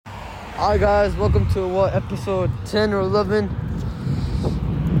Alright guys, welcome to episode 10 or 11.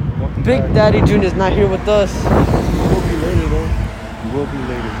 Welcome Big back. Daddy June is not here with us. We will be later though. We will be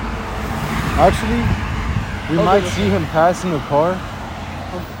later. Actually, we might see him pass in the car.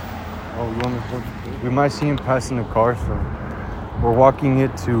 Oh, you want me to? We might see him pass in the car, so we're walking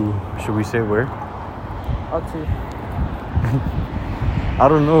it to, should we say where? I'll see. I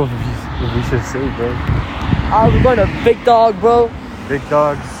don't know if we should say, bro. Alright, we're going to Big Dog, bro. Big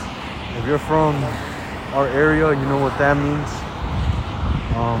Dogs. If you're from our area, you know what that means.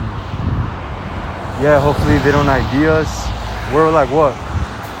 Yeah, hopefully they don't ID us. We're like, what,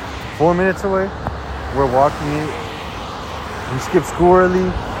 4 minutes away? We're walking it. We skipped school early.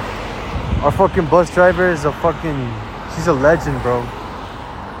 Our fucking bus driver is she's a legend, bro.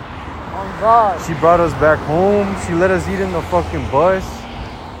 Oh God. She brought us back home. She let us eat in the fucking bus.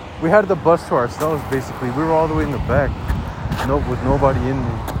 We had the bus to ourselves, basically. We were all the way in the back. With nobody in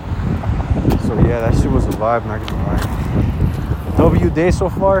there. So yeah, that shit was a vibe, not gonna lie. W day so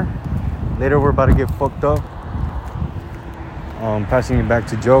far. Later we're about to get fucked up. Passing it back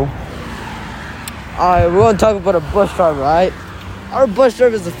to Joe. Alright, we're gonna talk about a bus driver, right? Our bus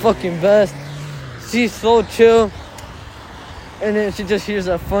driver is the fucking best. She's so chill. And then she just hears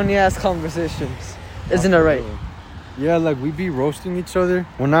our funny ass conversations. Isn't it right? Yeah, like we be roasting each other.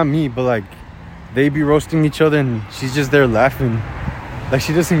 Well, not me, but like they be roasting each other and she's just there laughing. Like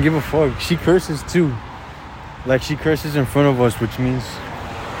she doesn't give a fuck. She curses too. Like she curses in front of us, which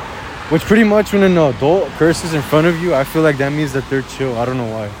pretty much when an adult curses in front of you, I feel like that means that they're chill. I don't know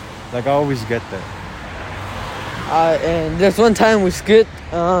why. Like I always get that. And there's one time we skipped.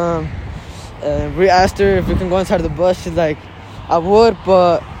 And we asked her if we can go inside of the bus. She's like, I would,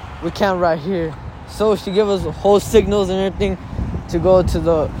 but we can't right here. So she gave us whole signals and everything to go to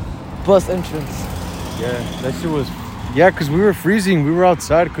the bus entrance. Yeah, that shit was... Yeah, because we were freezing. We were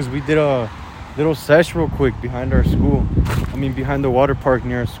outside because we did a little sesh real quick behind our school. Behind the water park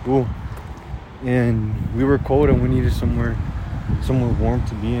near our school. And we were cold and we needed somewhere warm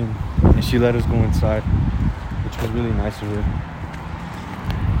to be in. And she let us go inside, which was really nice of her.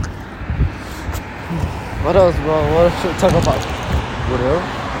 What else, bro? What else should we talk about? What else?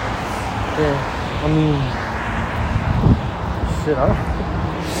 Yeah. Shit, I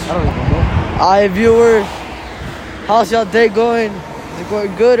don't even know. Alright, viewers, how's y'all day going? Is it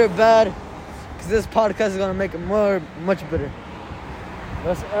going good or bad? Because this podcast is going to make it much better.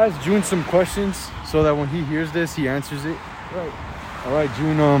 Let's ask June some questions so that when he hears this, he answers it. Right. All right,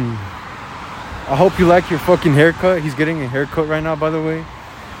 June, I hope you like your fucking haircut. He's getting a haircut right now, by the way.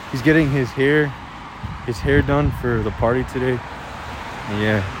 He's getting his hair done for the party today. And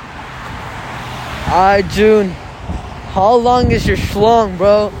yeah. Alright, June, how long is your schlong,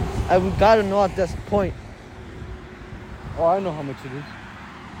 bro? We got to know at this point. Oh, I know how much it is.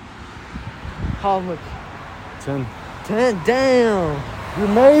 How much? 10. 10, damn. You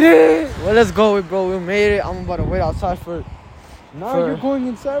made it! Well, let's go, bro. We made it. I'm about to wait outside for... Nah, you're going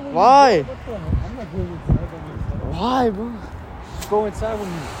inside with me. Why? What the hell? I'm not going inside. Why, bro? Go inside with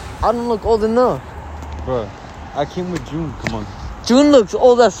me. I don't look old enough. Bro, I came with June. Come on. June looks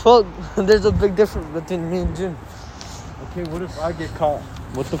old as fuck. There's a big difference between me and June. Okay, what if I get caught?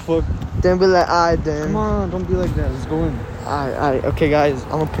 What the fuck? Then be like, alright, then. Come on, don't be like that. Let's go in. Alright. Okay, guys.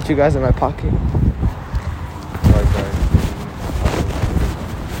 I'm gonna put you guys in my pocket. Alright, guys.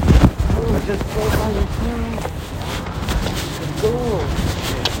 Just go by yourself. Let's go.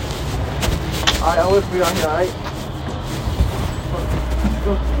 Alright, I'll wait for you out here, alright? Let's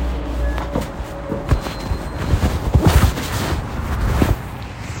go.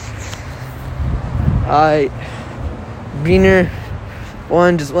 Alright. Beaner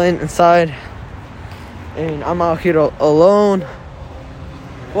 1 just went inside. And I'm out here alone.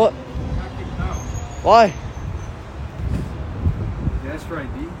 What? Why? That's right,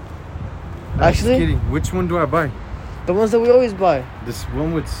 D. Actually? Just kidding. Which one do I buy? The ones that we always buy. This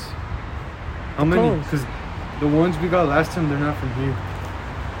one with... How many? cones. Because the ones we got last time, they're not from here.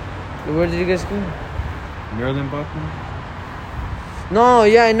 Where did you guys go? Maryland bought them. No,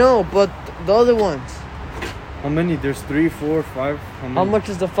 yeah, I know, but the other ones. How many? There's 3, 4, 5. How much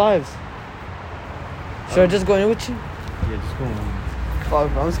is the 5s? Should I just go in with you? Yeah, just go on. Fuck,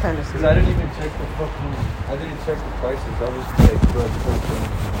 bro, I was kind of Because I didn't even check the fucking... I didn't check the prices. I was like, bro,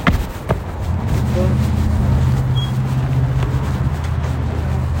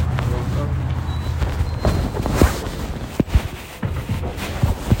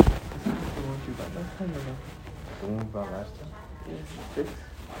 The one we bought last time? Six?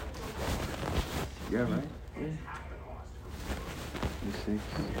 Yeah, right? Yeah. The 6.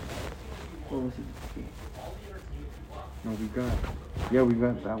 What was it? No, we got. Yeah, we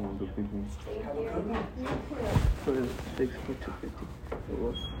got that one, the big one. For 6 for 250.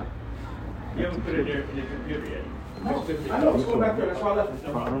 You haven't put it in your computer yet. I know, it's going back there, that's why I left it.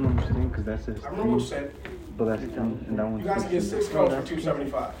 I don't understand because that says I remember 3, said, but that's 10, and that you one's guys get 6 cones for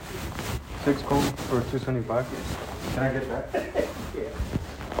 275. 6 cone for 275. Can I get that?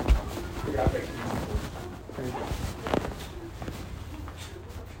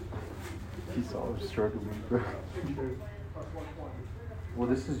 He's all struggling, bro. Well,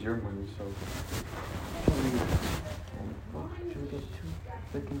 this is your money, so. Should we get 2?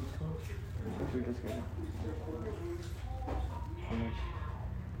 Second 12? Or should we just get it? How much?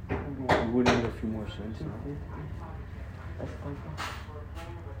 We would need a few more cents. No? That's fine.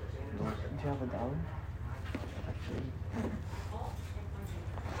 Do you have $1? Actually,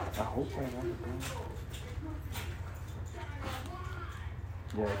 I hope I have $1.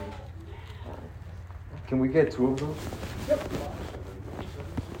 Yeah, it is. Can we get 2 of those? Yep.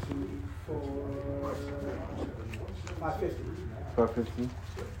 550. 550.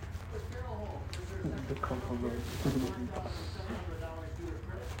 The compliment.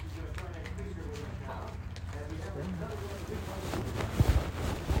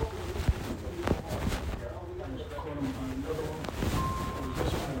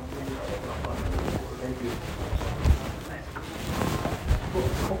 Thank you.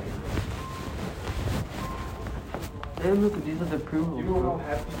 Hey, look, these are the pre-rolls. You know how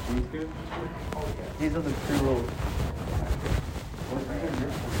happy these do? These are the pre-rolls.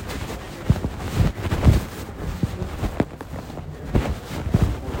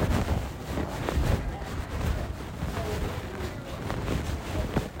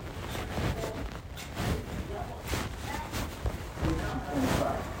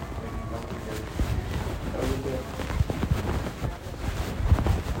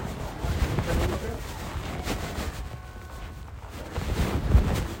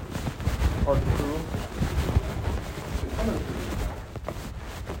 Or the pre-rolls. Oh shit.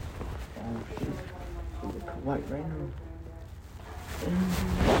 White right now.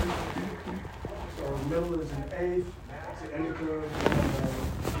 So middle is an eighth, it's an indica,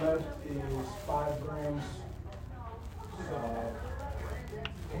 left is 5 grams.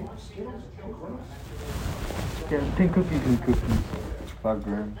 Skittles, Yeah, pink cookies. Two cookies. 5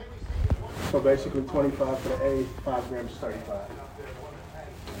 grams. So basically 25 for the eighth, 5 grams is 35.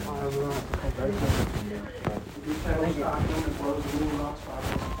 Thank you.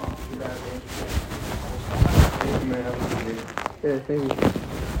 Yeah, thank you.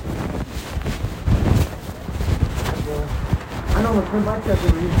 I know my friend might have to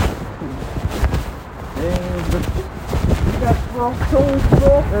read. Damn, but you got strong toes,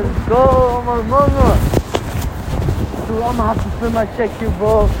 bro. Let's go, my mama. Dude, I'm gonna have to spend my check here,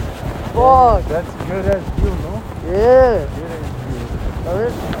 bro. Fuck. That's a good ass deal, no? Yeah. Good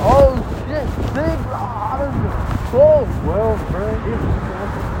ass deal. Oh shit, big Whoa. Well, bro.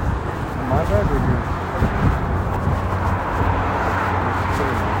 My bad, or yours?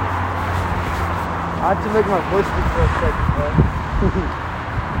 I had to make my voice speak for a second, bro.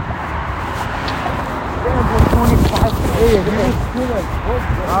 Damn, bro, 25. Hey,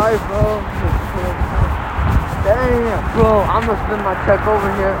 alright, bro. Damn, bro, I'm gonna spend my check over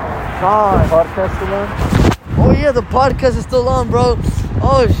here. God. Podcast still on? Oh yeah, the podcast is still on, bro.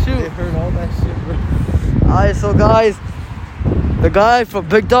 Oh They shoot. heard all that shit, bro. Alright, so guys, the guy from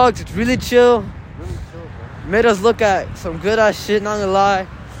Big Dogs, it's really chill. Really chill, bro. Made us look at some good ass shit, not gonna lie.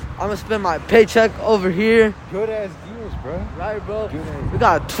 I'm gonna spend my paycheck over here. Good ass deals, bro. Right, bro. Good ass. We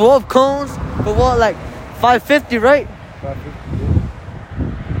got 12 cones for what, like $5.50, right?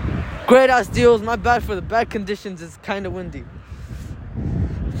 550. Great ass deals. My bad for the bad conditions. It's kind of windy.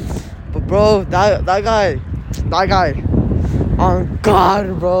 But bro, that guy, on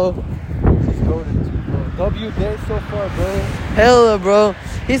God, bro. He's golden too, bro. W there so far, bro. Hella, bro.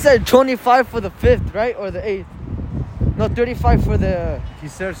 He said 25 for the 5th, right? Or the 8th. No, 35 for the... He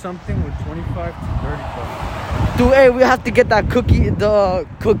said something with 25 to 35. Dude, hey, we have to get that cookie, the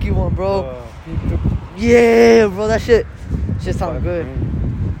cookie one, bro. Pink cookie. Yeah, bro, that shit sound 5 good.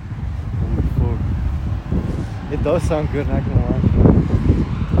 grand. Holy fuck. It does sound good, not gonna lie.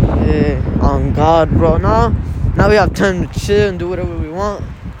 Yeah, on God, bro. Now we have time to chill and do whatever we want.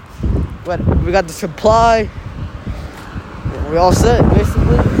 But we got the supply. We all set, basically.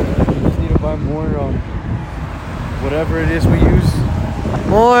 We just need to buy more whatever it is we use.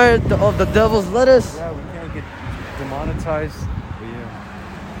 More of the devil's lettuce. Yeah, we can't get demonetized. But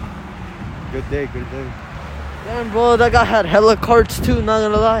yeah. Good day, good day. Damn, bro, that guy had hella carts too, not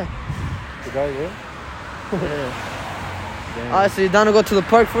gonna lie. The guy there? Yeah. Alright, so you down to go to the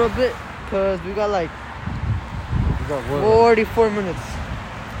park for a bit? Cause we got like got what? 44 minutes.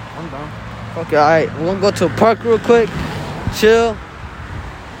 I'm down. Okay, alright. We're gonna go to a park real quick. Chill.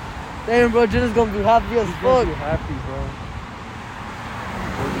 Damn, bro, Jenna's gonna be happy as He's gonna be fuck. happy, bro.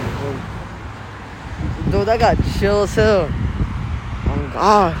 Dude, that got chill as hell. Oh,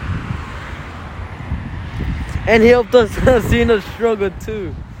 God. And he helped us seeing us struggle,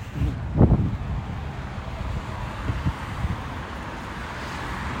 too.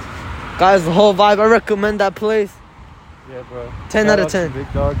 Guys, the whole vibe, I recommend that place. Yeah, bro. 10 Shout out of out to 10.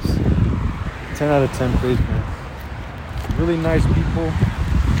 Big Dogs. 10 out of 10 place, man. Really nice people.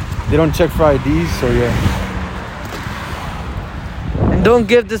 They don't check for IDs, so yeah. And don't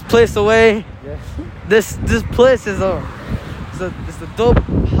give this place away. Yeah. This place is it's a dope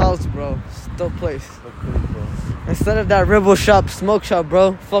house, bro. It's a dope place. Okay, bro. Instead of that Rebel Shop, Smoke Shop,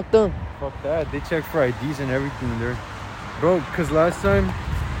 bro. Fuck them. Fuck that. They check for IDs and everything there. Bro, because last time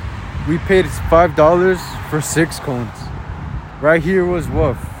we paid $5 for 6 cones. Right here was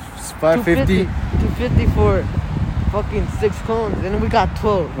what? $5.50? $2.50 for fucking 6 cones. And then we got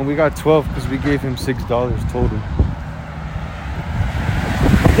 12. And we got 12 because we gave him $6 total.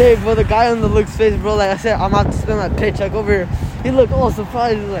 Dave, bro, the guy on the look's face, bro, like I said, I'm about to spend my paycheck over here. He looked all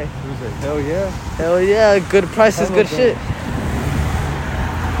surprised. He's like, He was like, hell yeah. hell yeah, good prices, Hell good yeah. shit.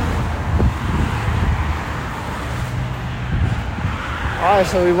 Alright,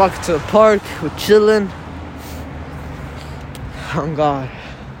 so we walked to the park, we're chilling. Oh God.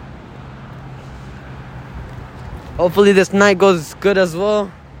 Hopefully this night goes good as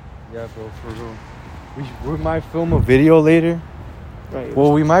well. Yeah, bro, for real. We might film a video later. Right.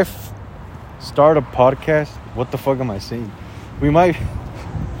 Well, we might start a podcast. What the fuck am I saying? We might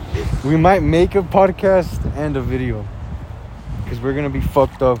make a podcast and a video. Because we're going to be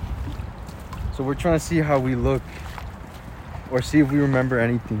fucked up. So we're trying to see how we look. Or see if we remember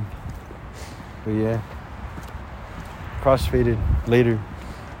anything. But yeah. Crossfaded later.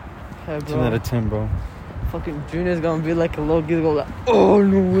 Hey, 10 out of 10, bro. Fucking Junior's gonna be like a low kid, go like, oh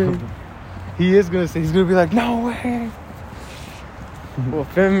no way. He is going to say, he's going to be like, no way. Well,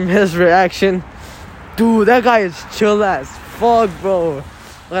 film his reaction. Dude, that guy is chill as fuck, bro.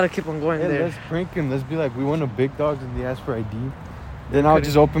 I gotta keep on going Hey, there. let's prank him. Let's be like, we went to Big Dogs and they asked for ID. Then I'll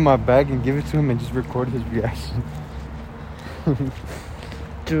just open my bag and give it to him and just record his reaction.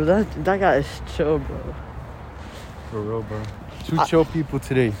 Dude, that guy is chill, bro. For real, bro. Two chill people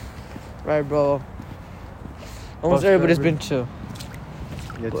today. Right, bro. Almost Bus everybody's driver. been chill.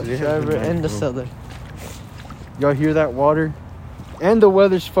 Yeah, Bus today has driver been nice, and the bro. seller. Y'all hear that water? And the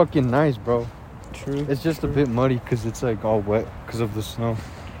weather's fucking nice, bro. True. It's just a bit muddy because it's like all wet because of the snow.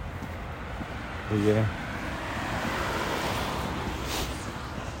 But yeah.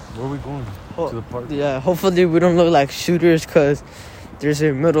 Where are we going? To the park? Yeah, hopefully we don't look like shooters because there's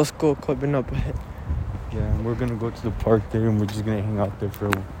a middle school coming up ahead. Yeah, and we're gonna go to the park there and we're just gonna hang out there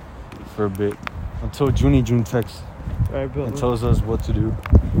for a bit. Until June texts Right, bro. and tells us what to do.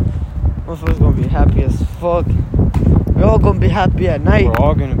 Motherfuckers gonna be happy as fuck. We're all gonna be happy at night. We're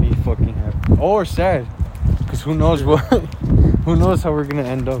all gonna be fucking happy. Or sad. Because who knows what who knows how we're gonna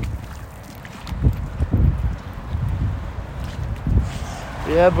end up.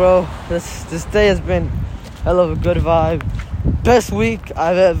 Yeah, bro. This day has been hell of a good vibe. Best week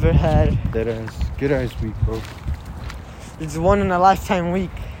I've ever had. That ass. Good ass week, bro. It's one in a lifetime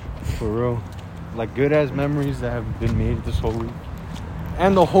week. For real. Like good ass memories that have been made this whole week.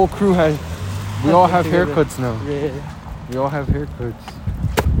 And the whole crew has we all have Together. haircuts now. Yeah. We all have haircuts.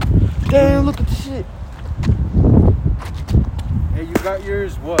 Damn, look at the shit. Hey, you got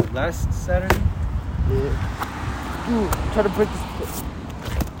yours what, last Saturday? Yeah. Dude, try to break this.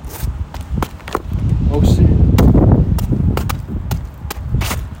 Oh shit.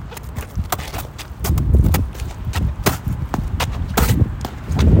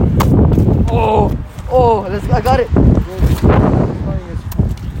 Oh, I got it.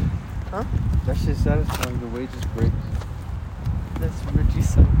 Huh? That shit's satisfying, the way it just breaks. That's Richie's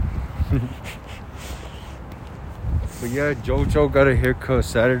son. But yeah, Jojo got a haircut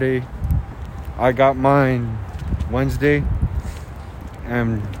Saturday. I got mine Wednesday.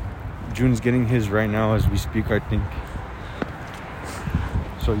 And June's getting his right now as we speak, I think.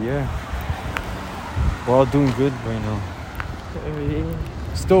 So yeah. We're all doing good right now.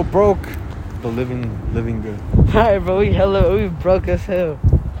 Still broke, but living good. Alright, bro, we broke as hell.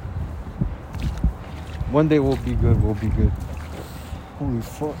 One day we'll be good, Holy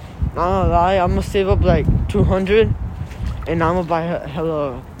fuck. I'm not gonna lie, I'm gonna save up like 200 and I'm gonna buy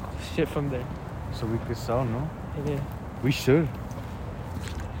hella shit from there. So we could sell, no? Yeah. We should.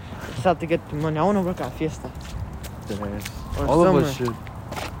 Just have to get the money. I wanna work at Fiesta. Deadass. Or All of us somewhere.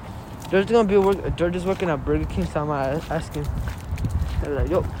 should. George is gonna be George is working at Burger King, so I'm gonna ask him. They're like,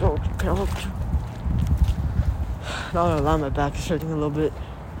 yo, can I help you? Not gonna lie, my back is hurting a little bit.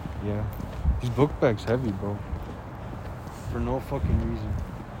 Yeah. These book bags heavy, bro. For no fucking reason.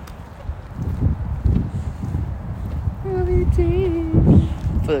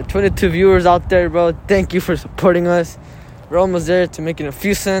 For the 22 viewers out there, bro, thank you for supporting us. We're almost there to making a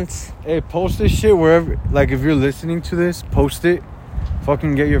few cents. Hey, post this shit wherever. Like, if you're listening to this, post it.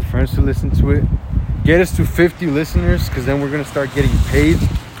 Fucking get your friends to listen to it. Get us to 50 listeners, because then we're going to start getting paid.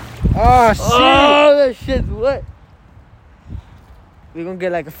 Ah, shit. Oh, that shit's wet. We're going to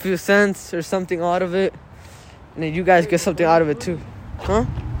get like a few cents or something out of it. And then you guys get something out of it too. Huh?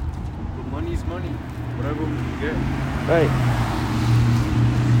 But money's money. Whatever we can get. Right.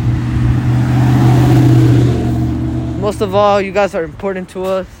 Most of all, you guys are important to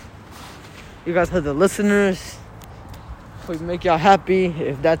us. You guys are the listeners. We make y'all happy.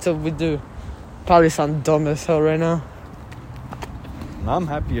 If that's what we do. Probably sound dumb as hell right now. I'm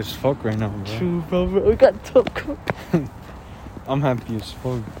happy as fuck right now, bro. True, bro. We got top coat. I'm happy as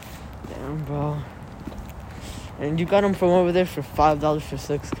fuck. Damn, bro. And you got them from over there for $5 for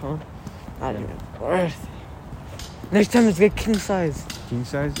 6 cone. Not even worth it. Next time, let's get king size. King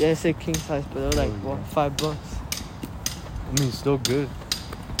size? Yeah, I say king size, but they're like, what, $5? I mean, it's still good.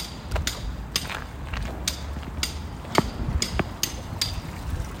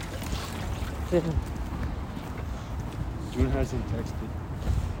 June hasn't texted.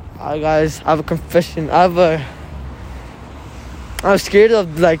 Alright, guys, I have a confession. I'm scared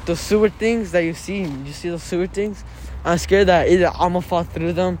of like those sewer things that you see. You see those sewer things? I'm scared that either I'm gonna fall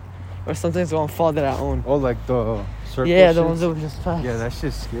through them or something's gonna fall that I own. Oh, like the circle Yeah, the shits? ones that would just pass. Yeah, that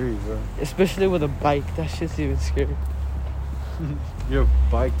shit's scary, bro. Especially with a bike, that shit's even scary. Your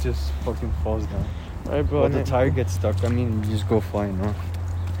bike just fucking falls down. Right, bro? But and the then- tire gets stuck. I mean, you just go flying off.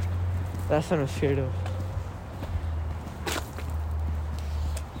 That's what I'm scared of.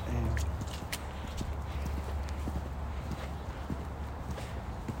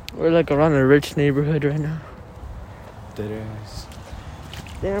 We're like around a rich neighborhood right now. Dead ass.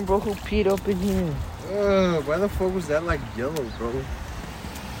 Damn, bro, who peed up in here? Why the fuck was that like yellow, bro?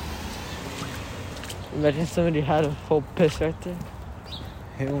 Imagine somebody had a whole piss right there.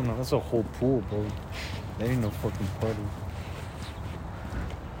 Hell no, that's a whole pool, bro. That ain't no fucking party.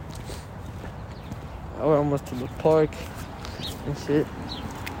 We're almost to the park and shit.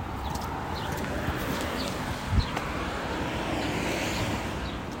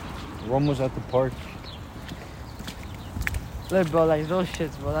 We're almost at the park. Look, bro, like those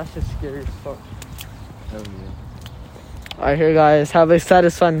shits, bro. That shit's scary as fuck. Hell yeah. Alright, here, guys. Have a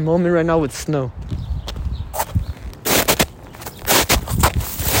satisfying moment right now with snow.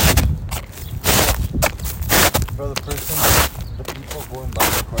 Bro, the people going by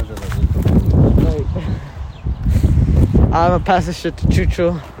the cars are like, what the fuck? Like, I'm gonna pass this shit to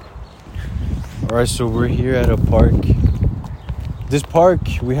Chucho. Alright, so we're here at a park. This park,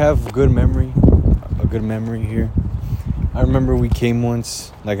 we have a good memory here. I remember we came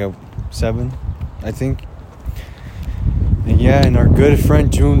once, like at 7, I think. And yeah, and our good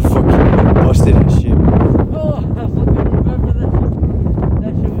friend June fucking busted and shit. Oh, I fucking remember that.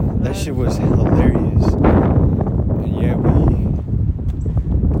 That shit was That shit was hilarious. And yeah,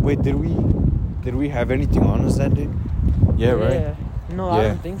 Wait, did we have anything on us that day? Yeah, right? No, I Yeah.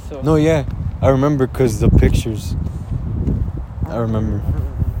 don't think so. No, yeah. I remember because the pictures. I remember.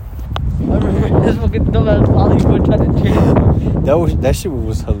 I remember this fucking dumbass Hollywood trying to change That shit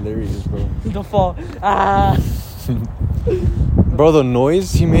was hilarious, bro. the fall. Ah. Bro, the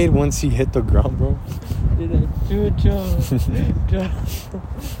noise he made once he hit the ground, bro.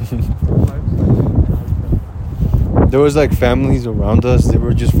 There was like families around us. They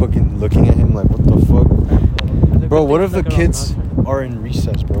were just fucking looking at him like, what the fuck? Bro, what if the kids are in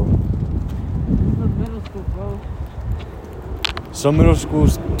recess, bro? Middle school, bro. Some middle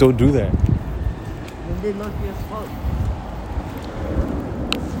schools don't do that. And they lucky as fuck.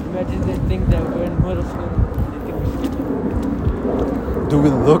 Imagine they think that we're in middle school. They think we're stupid. Do we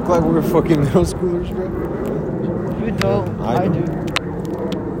look like we're fucking middle schoolers, bro? You don't. I I do. do.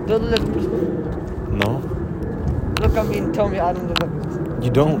 Don't look. No, Look at me and tell me I don't look like this.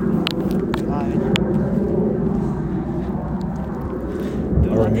 you don't.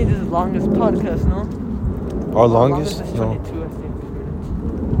 Dude, I think this is the longest podcast, no? Our longest? is No. 22, I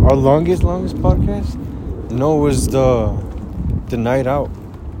think. Our longest podcast? No, it was the night out.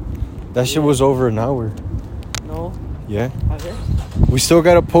 That shit was over an hour. No? Yeah. Okay. We still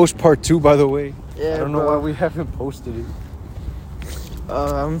gotta post part 2, by the way. Yeah, I don't know bro. why we haven't posted it.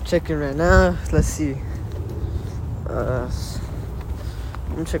 I'm checking right now. Let's see.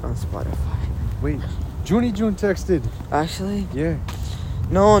 Let me check on Spotify. Wait, June texted. Actually, Yeah.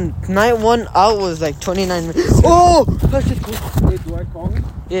 no, night one out was like 29 minutes. Oh! That's just cool. Wait, do I call him?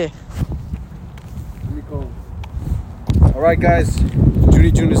 Yeah. Let me call him. All right, guys.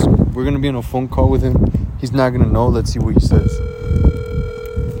 June is. We're gonna be on a phone call with him. He's not gonna know. Let's see what he says.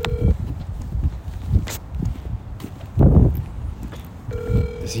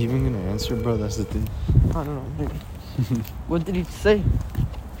 Is he even gonna answer, bro? That's the thing. I don't know. Maybe. What did he say?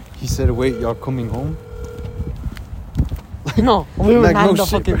 He said, "Wait, y'all coming home?" No, we were Like, not no in the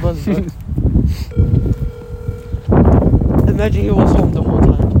shit, fucking bro. bus. Bro. Imagine he was home the whole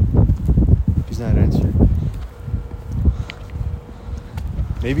time. He's not answering.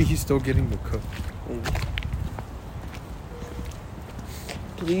 Maybe he's still getting the cook.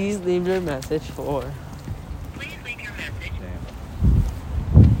 Please leave your message for. Please leave your message.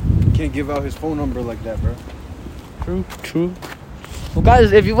 Damn. Can't give out his phone number like that, bro. True. Well,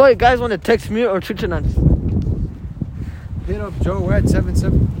 guys, if you guys want to text me or Chuchanan. Hit up Joe at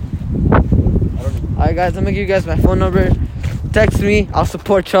 77. I don't know. Alright, guys, I'm gonna give you guys my phone number. Text me, I'll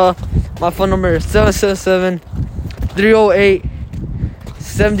support y'all. My phone number is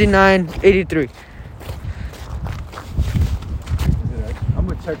 777-308-7983. I'm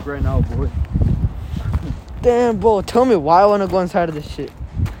gonna check right now, boy. Damn, bro, tell me why I wanna go inside of this shit.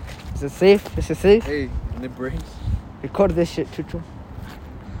 Is it safe? Is it safe? Hey, and it breaks. Record this shit, Chucho.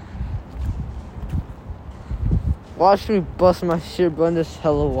 Watch me bust my shit, bro, in this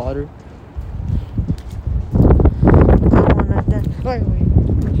hella water. I don't want that. Wait.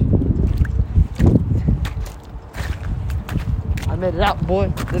 I made it out,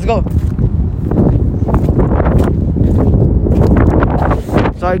 boy. Let's go.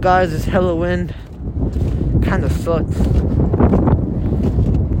 Sorry, guys, it's hella wind. Kinda sucks.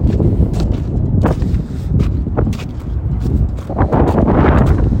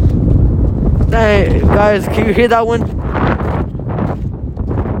 Hey, guys, can you hear that one?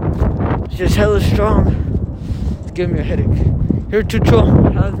 It's just hella strong. It's giving me a headache. Here,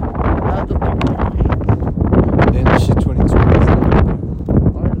 Chucho, have the people. Then this shit 22 minutes.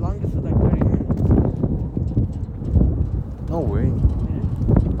 Our longest is like 30 minutes. No way.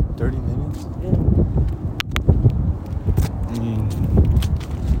 30 minutes? Yeah. I mean,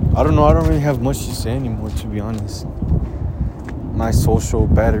 I don't know. I don't really have much to say anymore, to be honest. My social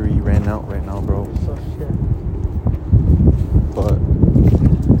battery ran out right now, bro. So shit. But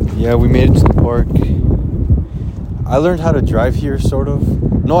yeah, we made it to the park. I learned how to drive here, sort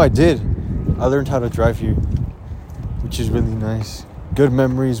of. No, I did. I learned how to drive here, which is really nice. Good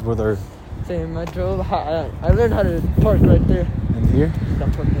memories with our. Same, I learned how to park right there. In here.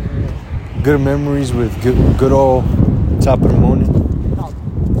 That park right there. Good memories with good old Top of the Morning.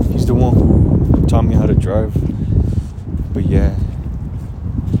 He's the one who taught me how to drive. But yeah.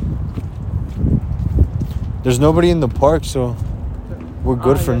 There's nobody in the park, so we're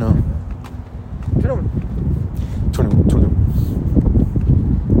good for now.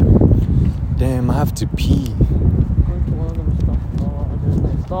 21. Damn, I have to pee.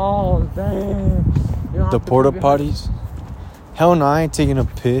 Oh, damn. The porta potties? Hell no, I ain't taking a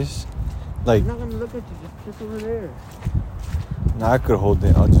piss. Like, I'm not gonna look at you, just piss over there. nah, I could hold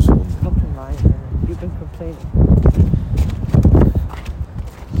it. I'll just hold it. Fucking lying, man. You've been complaining.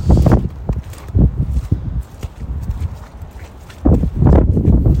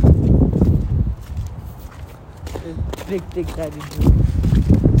 Big dick daddy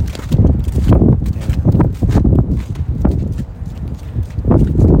dude.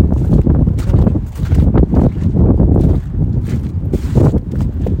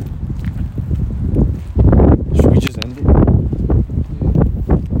 Should we just end it?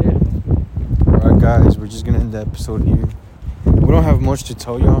 Yeah. Alright, guys, we're just gonna end the episode here. We don't have much to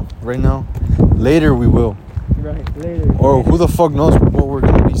tell y'all right now. Later, we will. Right, later. Or who the fuck knows what we're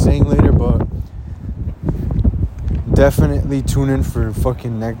gonna be saying later, but definitely tune in for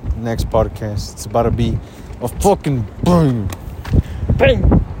fucking next podcast. It's about to be a fucking bang.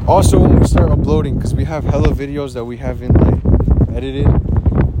 Bang! Also, when we start uploading, because we have hella videos that we haven't like edited,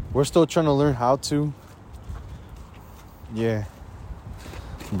 we're still trying to learn how to. Yeah.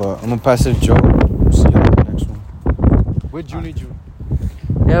 But I'm gonna pass it to Joe. See you on the next one. With June.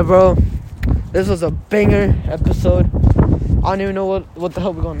 Yeah, bro. This was a banger episode. I don't even know what the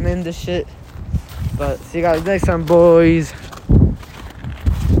hell we're gonna name this shit. But see you guys next time, boys.